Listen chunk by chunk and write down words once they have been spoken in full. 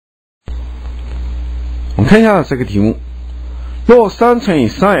我们看一下这个题目：若3乘以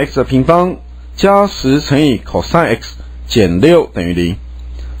sin x 的平方加10乘以 cos x 减6等于0，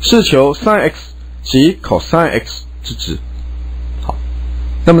是求 sin x 及 cos x 之值。好，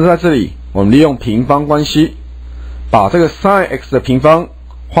那么在这里我们利用平方关系，把这个 sin x 的平方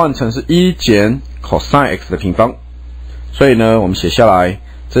换成是1减 cos x 的平方。所以呢，我们写下来，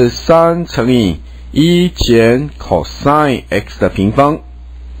这是3乘以1减 cos x 的平方，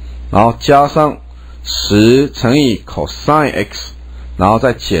然后加上10乘以 cos x， 然后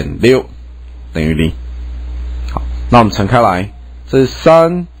再减6等于0。好，那我们乘开来，这是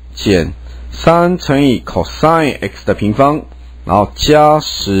3减3乘以 cos x 的平方，然后加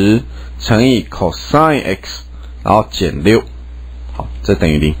10乘以 cos x， 然后减6。好，这等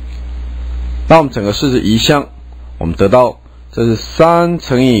于0。那我们整个式子移项，我们得到这是3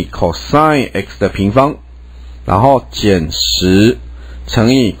乘以 cos x 的平方，然后减10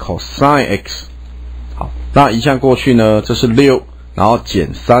乘以 cos x。好，那移项过去呢，这是6，然后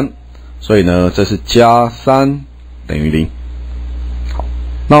减3，所以呢，这是加3等于0。好，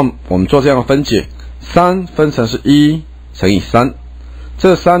那我们做这样的分解，3分成是1乘以3，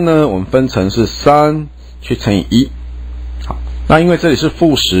这3呢，我们分成是3去乘以1。好，那因为这里是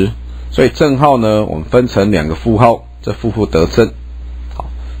负10，所以正号呢，我们分成2个负号，这负得正。好，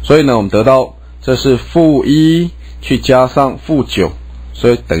所以呢，我们得到这是负1去加上负9，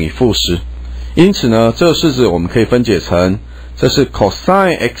所以等于负10。因此呢，这个式子我们可以分解成，这是 cos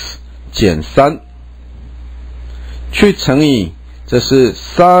x 减3去乘以这是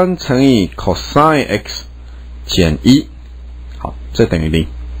3乘以 cos x 减1。好，这等于0。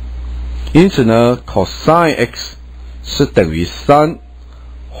因此呢 cos x 是等于3，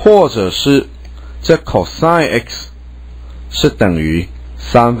或者是这 cos x 是等于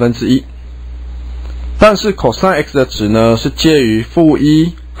1/3。但是 cos x 的值呢是介于负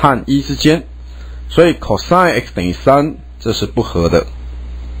1和1之间，所以 cos x 等于3，这是不合的。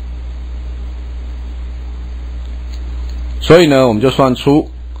所以呢，我们就算出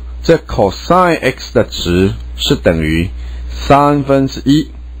这 cos x 的值是等于1/3，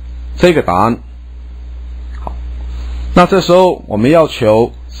这个答案。好，那这时候我们要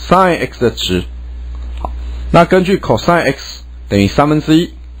求 sin x 的值。好，那根据 cos x 等于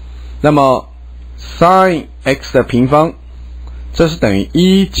1/3，那么 sin x 的平方，这是等于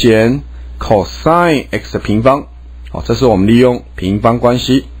1减 cos x 的平方。好，这是我们利用平方关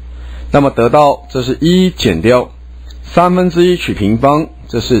系，那么得到这是1减掉1/3取平方，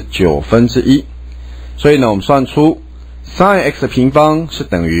这是1/9。所以呢，我们算出 sin x 的平方是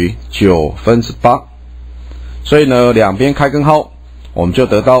等于9/8。所以呢，两边开根号，我们就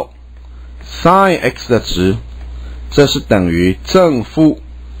得到 sin x 的值，这是等于正负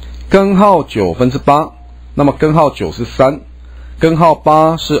根号9/8，那么根号9是3，根号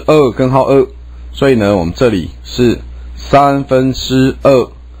8是2根号2，所以呢，我们这里是2/3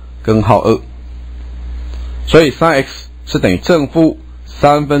根号2，所以 sin x 是等于正负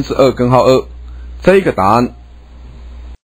2/3根号2，这一个答案